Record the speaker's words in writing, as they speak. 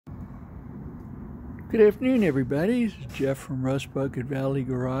Good afternoon, everybody. This is Jeff from Rust Bucket Valley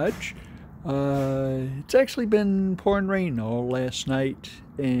Garage. It's actually been pouring rain all last night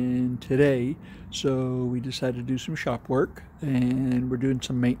and today, so we decided to do some shop work, and we're doing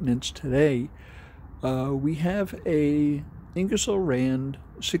some maintenance today. We have a Ingersoll Rand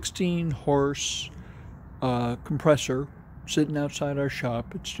 16-horse compressor sitting outside our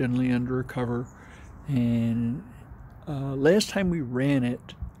shop. It's generally under a cover, and last time we ran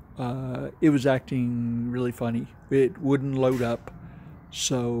it, it was acting really funny. It wouldn't load up,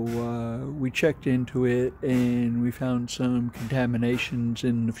 so we checked into it and we found some contaminations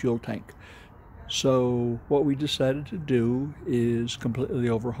in the fuel tank. So what we decided to do is completely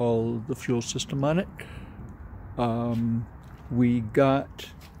overhaul the fuel system on it. We got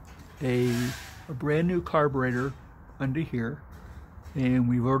a brand new carburetor under here, and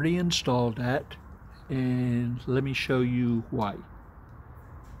we've already installed that, and let me show you why.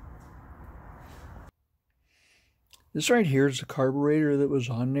 This right here is the carburetor that was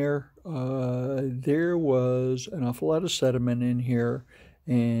on there. There was an awful lot of sediment in here,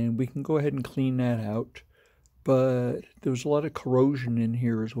 and we can go ahead and clean that out. But there was a lot of corrosion in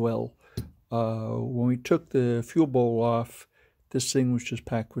here as well. When we took the fuel bowl off, this thing was just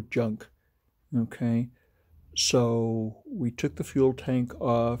packed with junk. Okay, so we took the fuel tank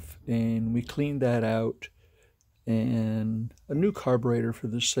off and we cleaned that out. And a new carburetor for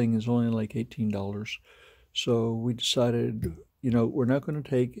this thing is only like $18. So we decided, we're not going to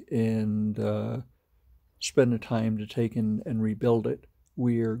take and spend the time to take and rebuild it.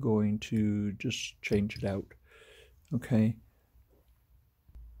 We are going to just change it out. Okay.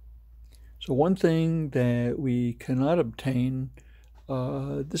 So one thing that we cannot obtain,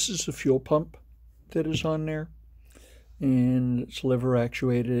 this is a fuel pump that is on there, and it's lever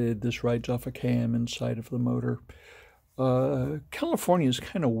actuated. This rides off a cam inside of the motor. California is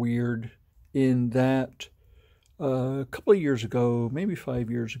kind of weird in that a couple of years ago, maybe 5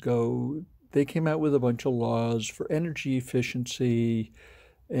 years ago, they came out with a bunch of laws for energy efficiency,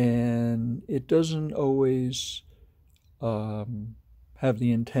 and it doesn't always have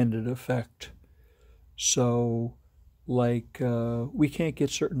the intended effect. So, like, we can't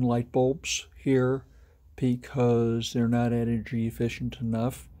get certain light bulbs here because they're not energy efficient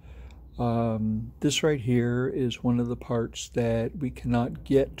enough. This right here is one of the parts that we cannot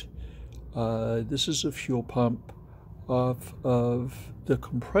get. This is a fuel pump off of the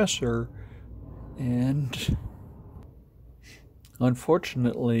compressor, and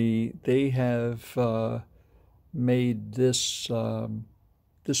unfortunately they have made this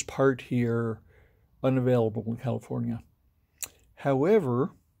this part here unavailable in California.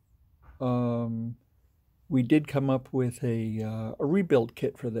 However, we did come up with a rebuild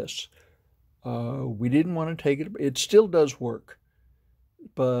kit for this. We didn't want to take it. It still does work,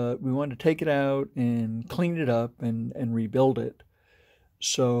 but we wanted to take it out and clean it up and rebuild it.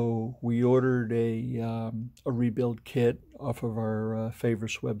 So we ordered a rebuild kit off of our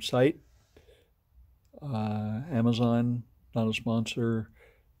favorites website. Amazon, not a sponsor.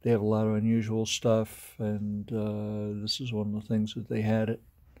 They have a lot of unusual stuff, and this is one of the things that they had it.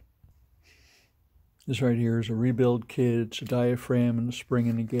 This right here is a rebuild kit. It's a diaphragm and a spring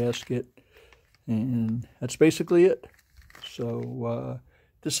and a gasket, and that's basically it. So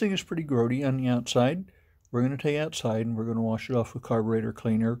this thing is pretty grody on the outside. We're going to take it outside and we're going to wash it off with carburetor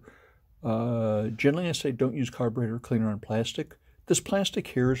cleaner. Generally, I say don't use carburetor cleaner on plastic. This plastic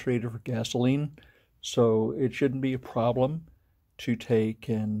here is rated for gasoline, so it shouldn't be a problem to take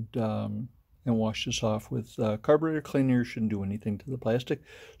and wash this off with carburetor cleaner. Shouldn't do anything to the plastic.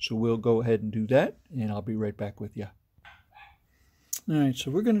 So we'll go ahead and do that, and I'll be right back with you. All right, so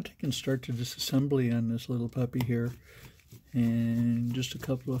we're going to take and start the disassembly on this little puppy here. And just a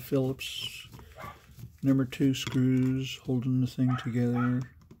couple of Phillips number 2 screws holding the thing together.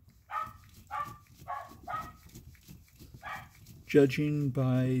 Judging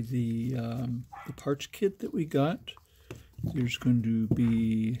by the parts kit that we got, there's going to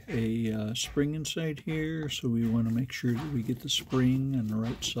be a spring inside here, so we want to make sure that we get the spring on the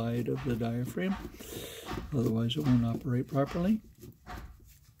right side of the diaphragm, otherwise it won't operate properly.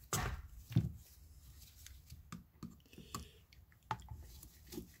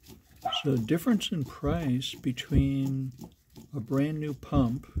 So difference in price between a brand new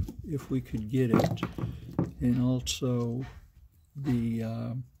pump, if we could get it, and also the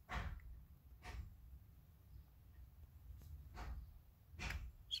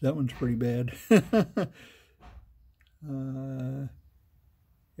so that one's pretty bad.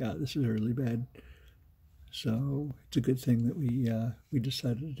 Yeah, this is really bad. So it's a good thing that we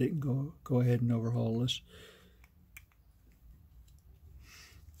decided to take and go ahead and overhaul this.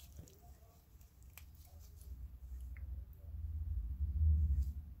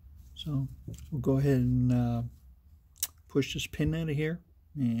 So we'll go ahead and push this pin out of here,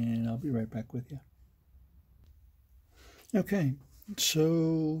 and I'll be right back with you. Okay,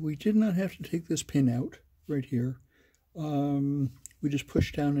 so we did not have to take this pin out right here. We just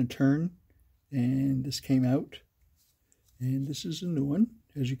push down and turn, and this came out. And this is a new one.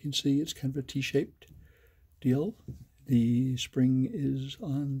 As you can see, it's kind of a T-shaped deal. The spring is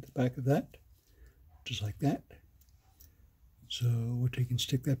on the back of that, just like that. So we'll take and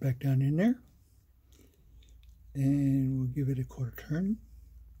stick that back down in there. And we'll give it a quarter turn.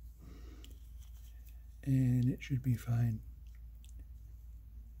 And it should be fine.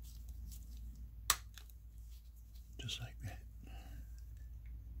 Just like that.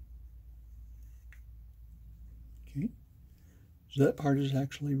 Okay. So that part is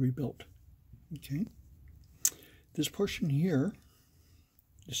actually rebuilt. Okay. This portion here,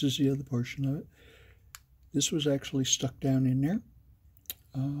 this is the other portion of it. This was actually stuck down in there.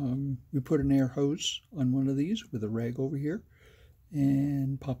 We put an air hose on one of these with a rag over here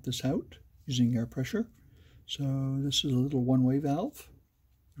and pop this out using air pressure. So this is a little one-way valve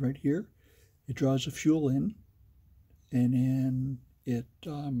right here. It draws the fuel in, and then it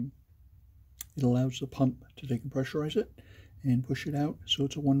allows the pump to take and pressurize it and push it out. So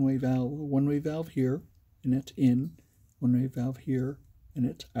it's a one-way valve. A one-way valve here, and it's in. One-way valve here, and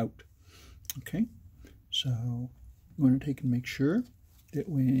it's out. Okay, so you want to take and make sure that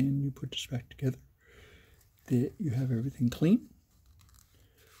when you put this back together that you have everything clean.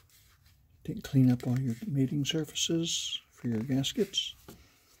 Clean up all your mating surfaces for your gaskets.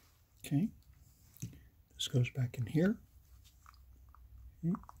 Okay, this goes back in here.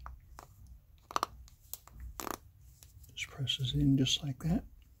 Okay. This presses in just like that.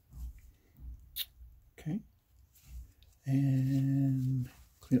 Okay, and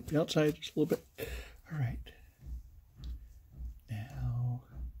clean up the outside just a little bit. All right, now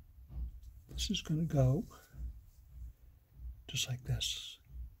this is going to go just like this.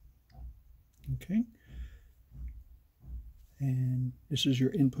 Okay, and this is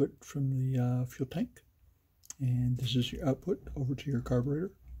your input from the fuel tank, and this is your output over to your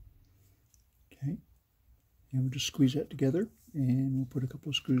carburetor. Okay, and we'll just squeeze that together, and we'll put a couple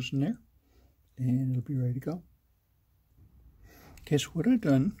of screws in there, and it'll be ready to go. Okay, so what I've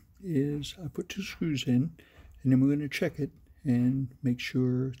done is I put 2 screws in, and then we're going to check it and make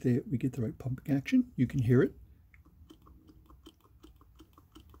sure that we get the right pumping action. You can hear it.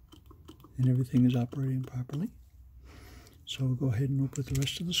 And everything is operating properly. So we'll go ahead and we'll put the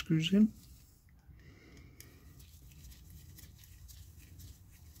rest of the screws in.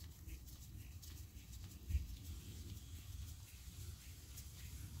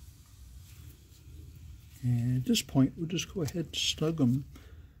 And at this point, we'll just go ahead and snug them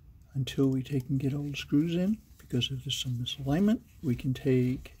until we take and get all the screws in, because if there's some misalignment, we can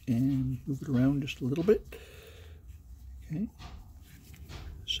take and move it around just a little bit. Okay,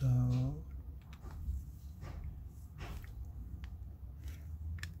 so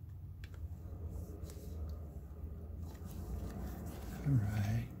all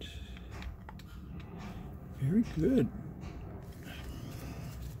right, very good.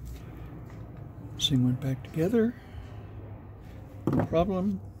 This thing went back together, no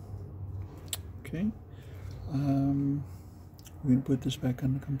problem. Okay, we're going to put this back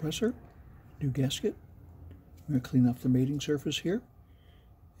on the compressor, new gasket. I'm going to clean off the mating surface here,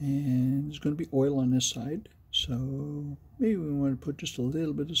 and there's going to be oil on this side, so maybe we want to put just a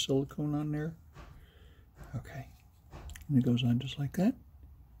little bit of silicone on there. Okay, and it goes on just like that.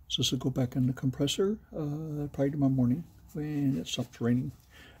 So this will go back on the compressor probably tomorrow morning when it stops raining.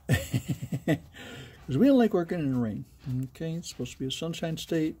 Because we don't like working in the rain. Okay, it's supposed to be a sunshine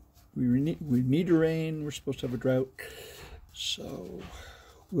state. We need the rain. We're supposed to have a drought. So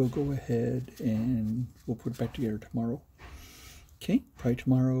we'll go ahead and we'll put it back together tomorrow. Okay, probably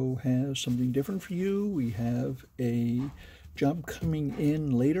tomorrow has something different for you. We have a job coming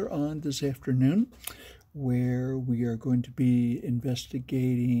in later on this afternoon where we are going to be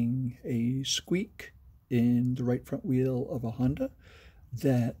investigating a squeak in the right front wheel of a Honda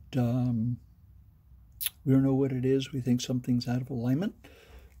that we don't know what it is. We think something's out of alignment.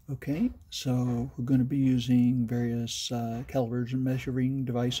 Okay, so we're going to be using various calibers and measuring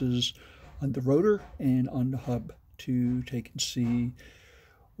devices on the rotor and on the hub to take and see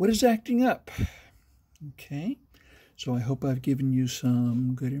what is acting up. Okay, so I hope I've given you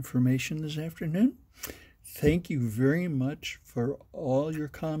some good information this afternoon. Thank you very much for all your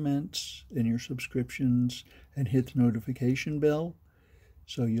comments and your subscriptions, and hit the notification bell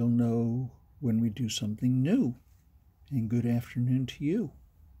so you'll know when we do something new. And good afternoon to you.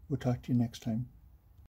 We'll talk to you next time.